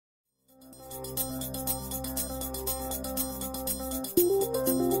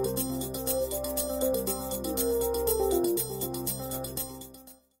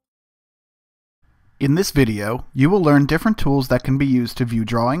In this video, you will learn different tools that can be used to view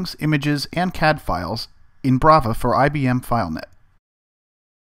drawings, images, and CAD files in Brava for IBM FileNet.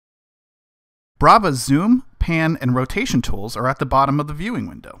 Brava's zoom, pan, and rotation tools are at the bottom of the viewing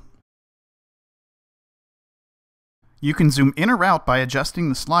window. You can zoom in or out by adjusting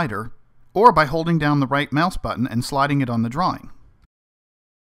the slider, or by holding down the right mouse button and sliding it on the drawing.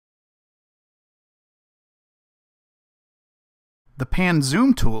 The Pan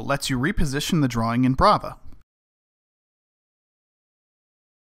Zoom tool lets you reposition the drawing in Brava.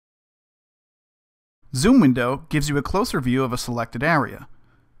 Zoom window gives you a closer view of a selected area.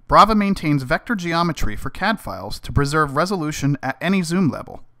 Brava maintains vector geometry for CAD files to preserve resolution at any zoom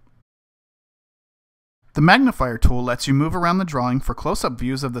level. The magnifier tool lets you move around the drawing for close-up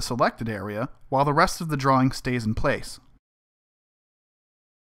views of the selected area while the rest of the drawing stays in place.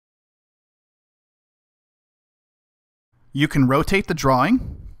 You can rotate the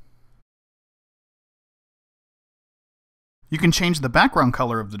drawing. You can change the background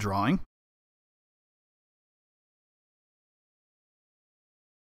color of the drawing.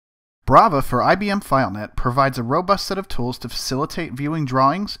 Brava for IBM FileNet provides a robust set of tools to facilitate viewing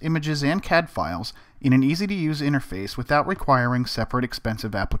drawings, images, and CAD files in an easy-to-use interface without requiring separate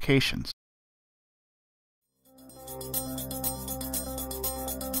expensive applications.